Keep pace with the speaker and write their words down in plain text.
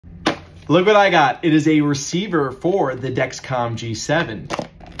Look what I got. It is a receiver for the Dexcom G7.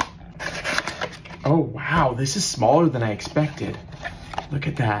 Oh, wow. This is smaller than I expected. Look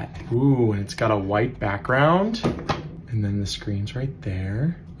at that. Ooh, and it's got a white background. And then the screen's right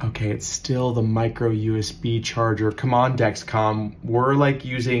there. Okay, it's still the micro USB charger. Come on, Dexcom. We're like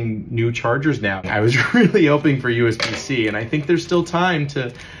using new chargers now. I was really hoping for USB-C, and I think there's still time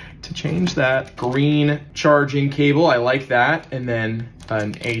to change that. Green charging cable, I like that. And then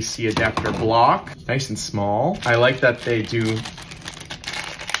an AC adapter block, nice and small. I like that they do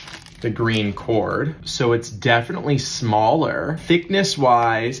the green cord. So it's definitely smaller. Thickness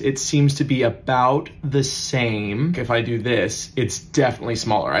wise, it seems to be about the same. If I do this, it's definitely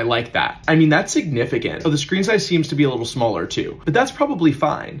smaller. I like that. I mean, that's significant. So the screen size seems to be a little smaller too, but that's probably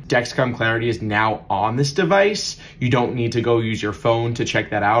fine. Dexcom Clarity is now on this device. You don't need to go use your phone to check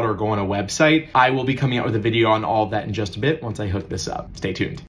that out or go on a website. I will be coming out with a video on all of that in just a bit once I hook this up. Stay tuned.